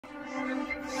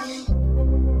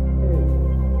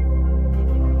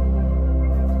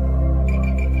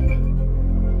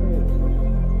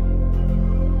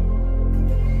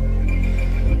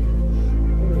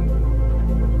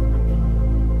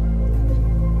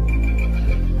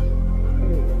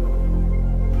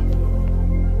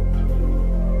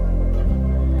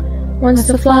Once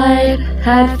the flight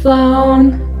had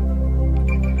flown,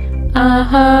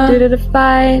 due to the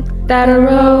fight that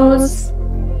arose,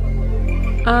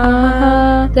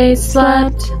 they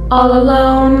slept all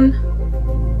alone,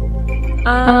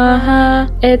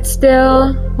 it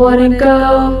still wouldn't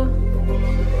go.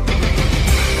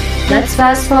 Let's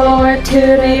fast forward to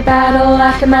the battle,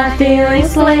 aftermath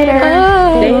feelings later.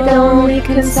 They don't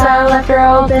reconcile after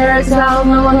all their exile,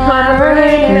 no one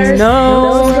collaborators.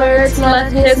 Those words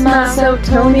left his mouth, so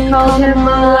Tony called him a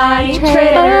lying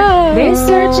traitor. They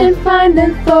search and find,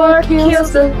 and Thor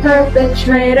kills the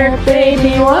perpetrator.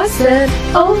 Baby, was it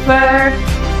over?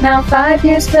 Now 5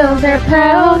 years fill their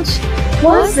pouch.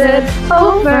 Was it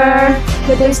over?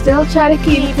 But they still try to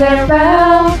keep their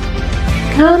vow.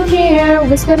 Come here,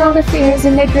 whispered all their fears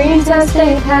and their dreams as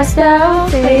they passed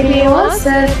out. Baby, was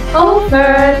it over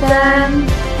then?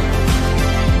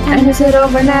 And is it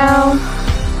over now?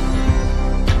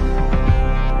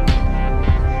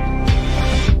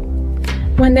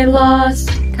 When they lost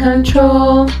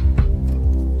control,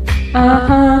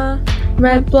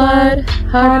 red blood,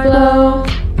 hard blow,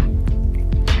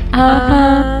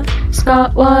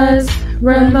 Scott was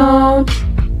remote,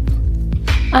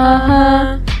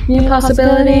 new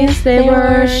possibilities they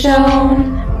were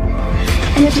shown.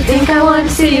 And if you think I want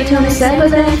to see you, Tony said,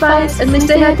 but then fights. At least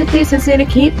they had the decency to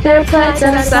keep their plights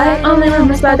out of sight. Only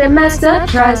rumors about their messed up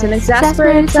tries and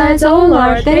exasperated sides. Oh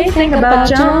Lord, they think about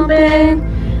jumping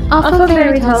off of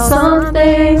fairy tale song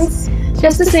things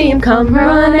just to see him come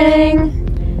running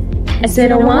and say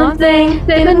the one thing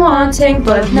they've been wanting,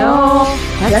 but no.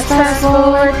 Let's fast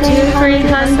forward to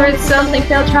 300 something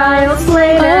failed trials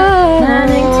later,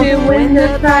 planning to win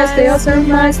the prize. They all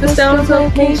surmise the stone's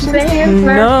location they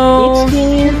infer. Each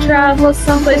team travels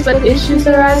someplace, but issues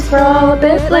arise for all a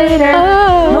bit later.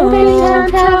 Hoping time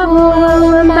travel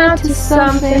will amount to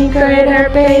something greater.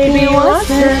 Baby, was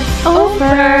it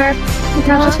over? The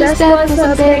conscious death was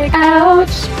a big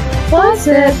ouch. Was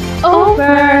it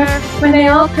over when they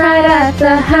all cried at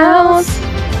the house?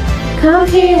 Come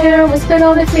here, whispered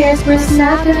all their fears, were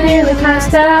snapped and nearly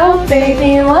passed out.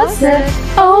 Baby, was it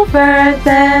over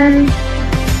then? And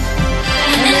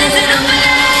is it over now?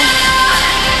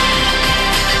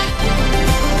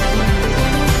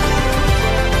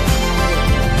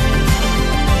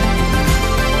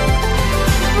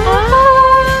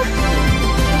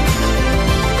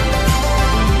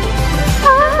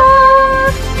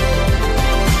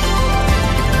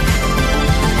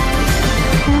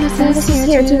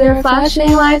 Here to their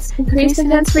flashing lights, increased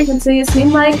intense frequency. It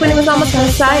seemed like when it was almost out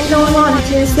of sight, no one wanted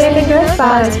to say their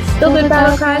goodbyes. The good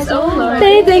battle cries, oh Lord.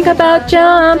 They think about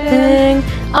jumping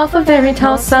off of very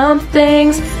tall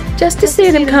somethings just to see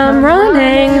them come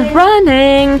running,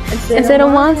 running, and say the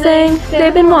one thing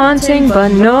they've been wanting,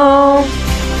 but no.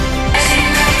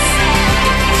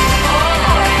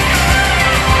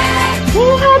 He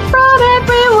had brought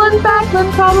everyone back,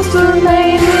 but problems to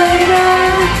remain later.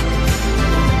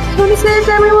 Tony saved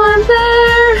everyone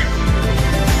there.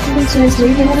 Concerns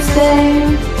leaving to stay.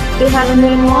 They haven't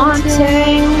been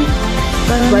wanting,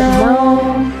 but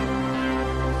no.